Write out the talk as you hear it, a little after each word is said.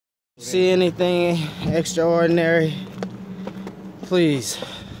See anything extraordinary? Please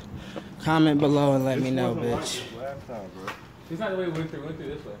comment below and let me know, bitch. Like this last time, bro. It's not the way we went through. We went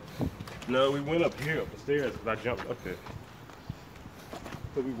through this way. No, we went up here, up the stairs, because I jumped up there.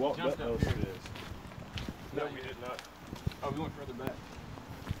 So we walked up those stairs. No, we did not. Oh, we went further back.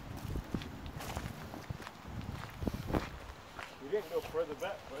 We didn't go further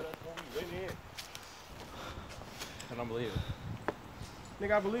back, bro. That's when we went in. I don't believe it.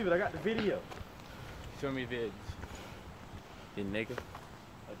 Nigga, I believe it. I got the video. Show me vids. You nigga.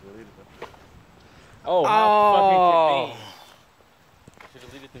 I deleted it. Oh, how fucking convenient. Should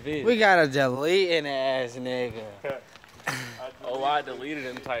deleted the vid. We got a deleting ass nigga. Oh, I deleted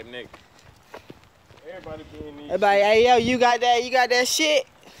him type nigga. Everybody being these. Everybody, hey yo, you got that shit?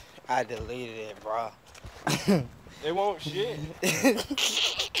 I deleted it, bro. It won't shit. It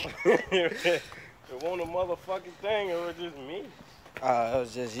won't a motherfucking thing, or it was just me. Oh, it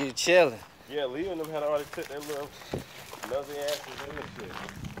was just you chilling. Yeah, Leo and them had already took their little nosy asses in and shit.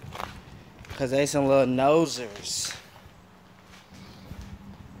 Cause they some little nosers.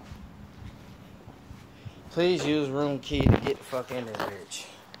 Please use room key to get the fuck in this bitch.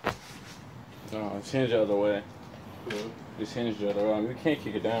 No, it's hinged the other way. It's hinged the other way. We can't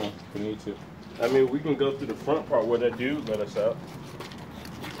kick it down if we need to. I mean, we can go through the front part where that dude let us out.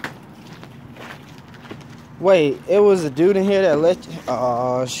 Wait, it was a dude in here that let you.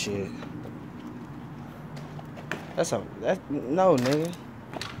 Oh shit. That's no nigga.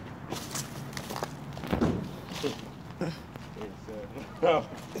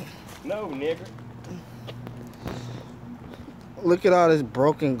 No, nigga. Look at all this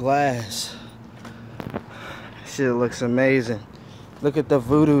broken glass. Shit looks amazing. Look at the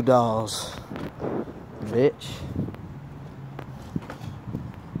voodoo dolls. Bitch.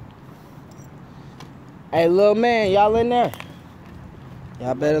 Hey, little man, y'all in there?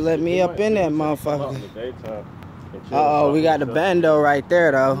 Y'all better let me up in that motherfucker. Uh-oh, we got the bando right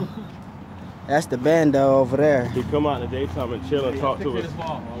there, though. That's the bando over there. He come out in the daytime and chill and talk to us. This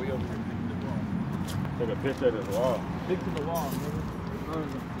wall while we over here. Take a picture of this wall. Stick to the wall, nigga.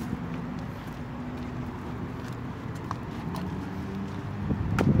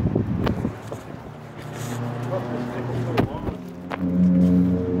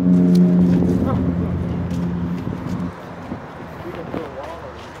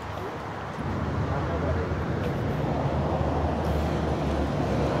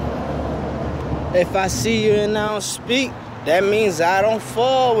 If I see you and I don't speak, that means I don't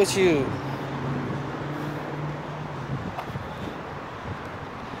fall with you.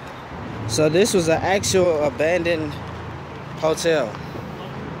 So this was an actual abandoned hotel.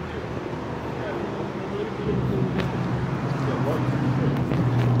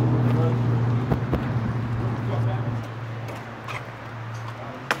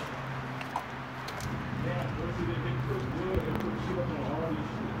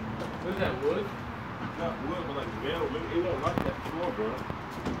 What is that, wood? Not wood, but like metal. It won't like that floor, bro.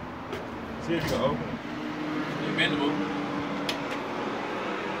 See if you can open it. It's bendable.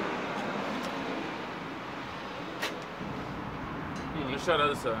 Let's show the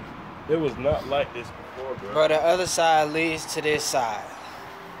other side. It was not like this before, bro. Bro, the other side leads to this side.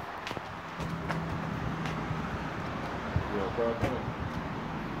 Yeah, bro, come on.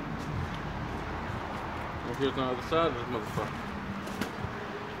 If you're on the other side of this motherfucker.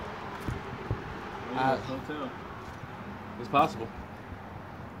 Hotel. It's possible.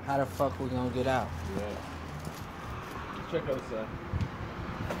 How the fuck we gonna get out? Yeah. Check the other side.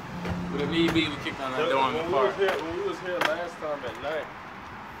 But if need be, we kick down that door in the park. When we was here last time at night,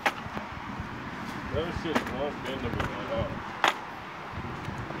 there was shit once bendable at all.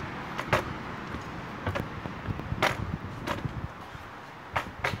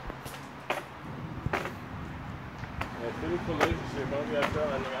 That city police shit, don't be out there,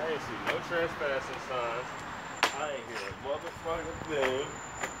 nigga, I ain't see no trespassing signs. I ain't hear a motherfucking thing.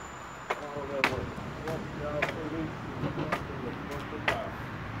 I don't know what y'all police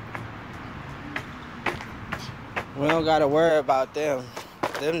We don't gotta worry about them.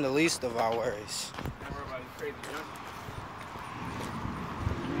 Them the least of our worries.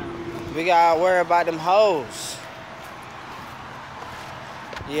 We gotta worry about them hoes.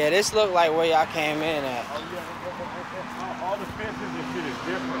 Yeah, this look like where y'all came in at. Oh, yeah, all the fences and shit is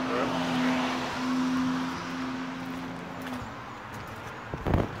different, bro.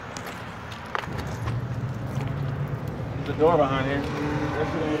 There's a door behind here. That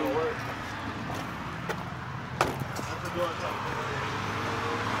shit ain't gonna work. That's the door.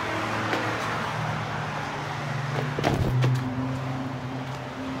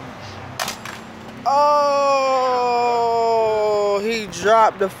 Oh, he dropped.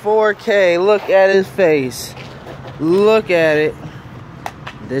 dropped the 4K. Look at his face. Look at it.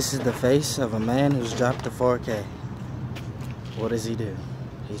 This is the face of a man who's dropped the 4K. What does he do?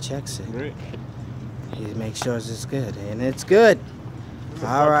 He checks it. Right. He makes sure it's good, and it's good.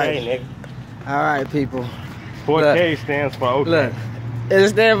 All right. All right, people. 4K stands for okay. Look, it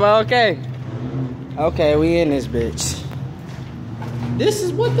stands for okay. Okay, we in this bitch. This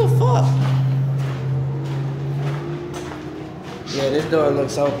is what the fuck? Yeah, this door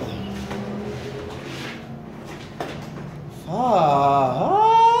looks open.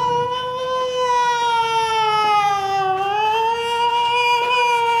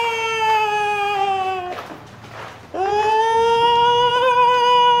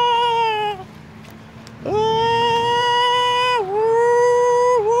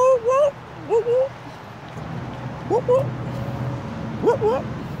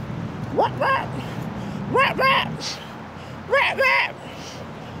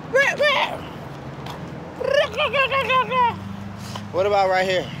 What about right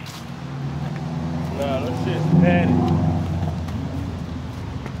here? Nah, that shit's padded.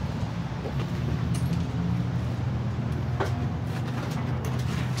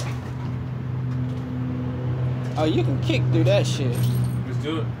 Oh, you can kick through that shit. Let's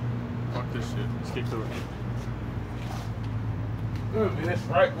do it. Fuck this shit. Let's kick through it. Good, man. That's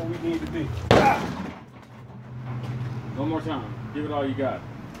right where we need to be. Ah! One more time. Give it all you got.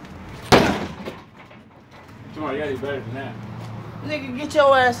 Come on, you gotta do better than that. Nigga, get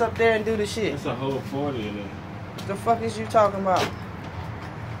your ass up there and do the shit. That's a whole 40 in there. What the fuck is you talking about?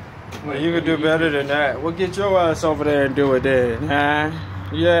 Well, you can do better than that. Well, get your ass over there and do it then, huh?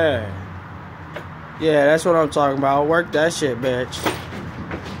 Yeah. Yeah, that's what I'm talking about. Work that shit, bitch.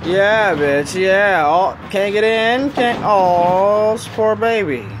 Yeah, bitch. Yeah. Oh, can't get in. Can't. Oh, poor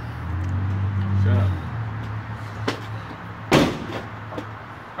baby. Shut up.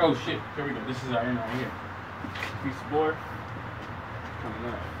 Oh shit. Here we go. This is our end right here. Piece of board.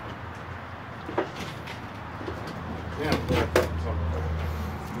 Coming up. Damn.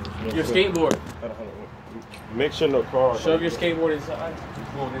 Your skateboard. Make sure no car. Shove your skateboard inside.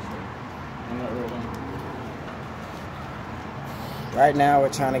 Go this way. I'm not rolling. Right now, we're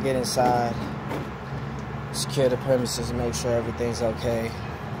trying to get inside, secure the premises, and make sure everything's okay.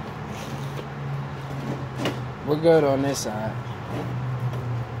 We're good on this side.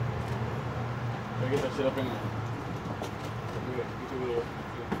 Get that shit up in there.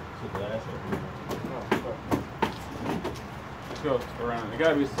 Let's go around. It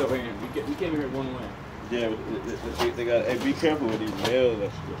gotta be stuff in here. We came here one way. Yeah, they got. Hey, be careful with these nails.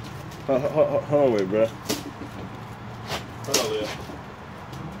 That shit. Hold on, wait, bro. Hold on, Leah.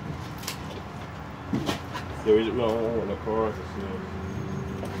 Yeah, we don't want the cars and shit.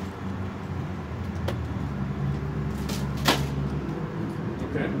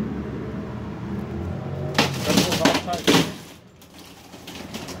 Okay. That's all tight.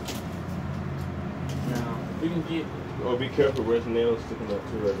 Now, we can get. Oh, be careful. Where's the nails sticking up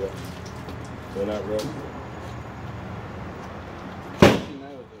too, right there? They're not rusty.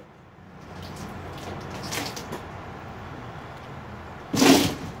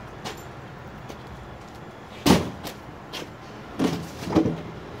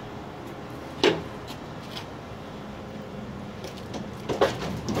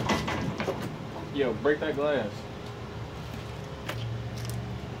 Yo, break that glass.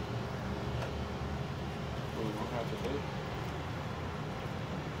 What we gonna have to do?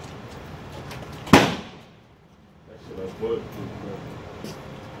 That shit like wood.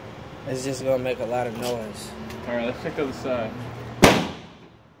 It's just gonna make a lot of noise. Alright, let's check the other side.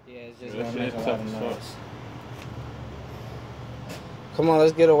 Yeah, it's just Yeah, gonna that make shit a is lot tough of as fuck. noise. Come on,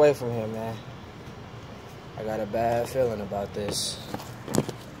 let's get away from here, man. I got a bad feeling about this.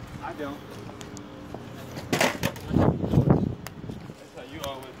 I don't. That's how you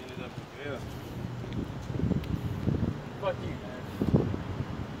always ended up in jail. Fuck you, man.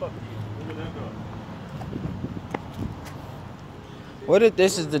 Fuck you. Look at that door. What if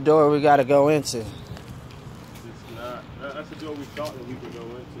this is the door we gotta go into? It's not. That's the door we thought that we could go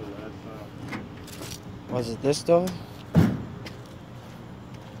into last time. Was it this door?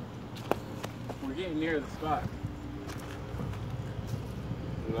 We're getting near the spot.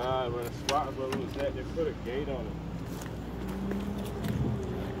 Nah, when the spot where it was at, they put a gate on it.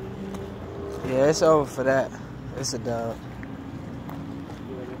 Yeah, it's over for that. It's a dub.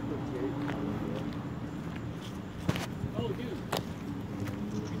 Yeah, they put a gate. Oh, dude.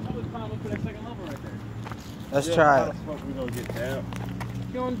 I was climbing up to that second level right there. Let's Yeah, try how it. the fuck we gonna get down?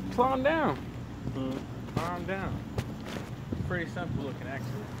 You want to climb down? Climb down. Pretty simple looking,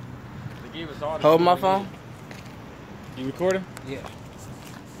 actually. They gave us all. Hold my phone. You recording? Yeah.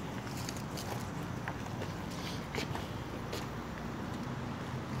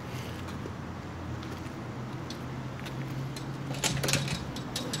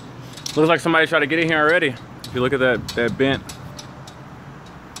 Looks like somebody tried to get in here already. If you look at that bent.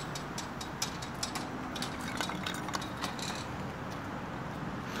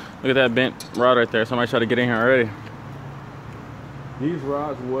 Look at that bent rod right there. Somebody tried to get in here already. These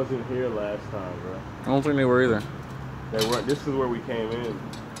rods wasn't here last time, bro. I don't think they were either. They weren't. This is where we came in.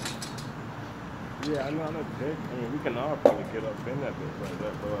 Yeah, I know. I mean, we can all probably get up in that bitch like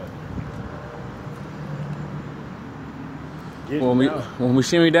that, but When we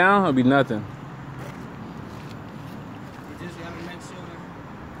shimmy down, it'll be nothing. You just gotta make sure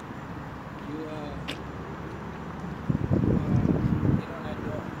you get on that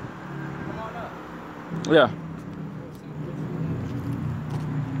door. Come on up. Yeah.